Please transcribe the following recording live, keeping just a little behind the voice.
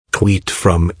tweet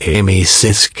from Amy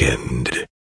Siskind.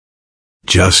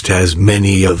 Just as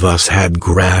many of us had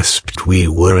grasped we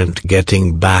weren't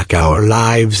getting back our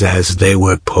lives as they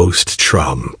were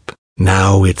post-Trump,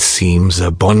 now it seems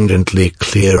abundantly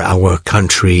clear our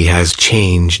country has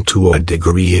changed to a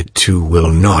degree it too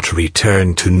will not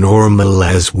return to normal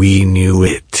as we knew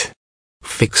it.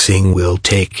 Fixing will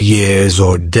take years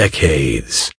or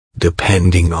decades,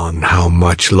 depending on how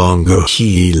much longer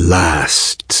he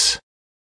lasts.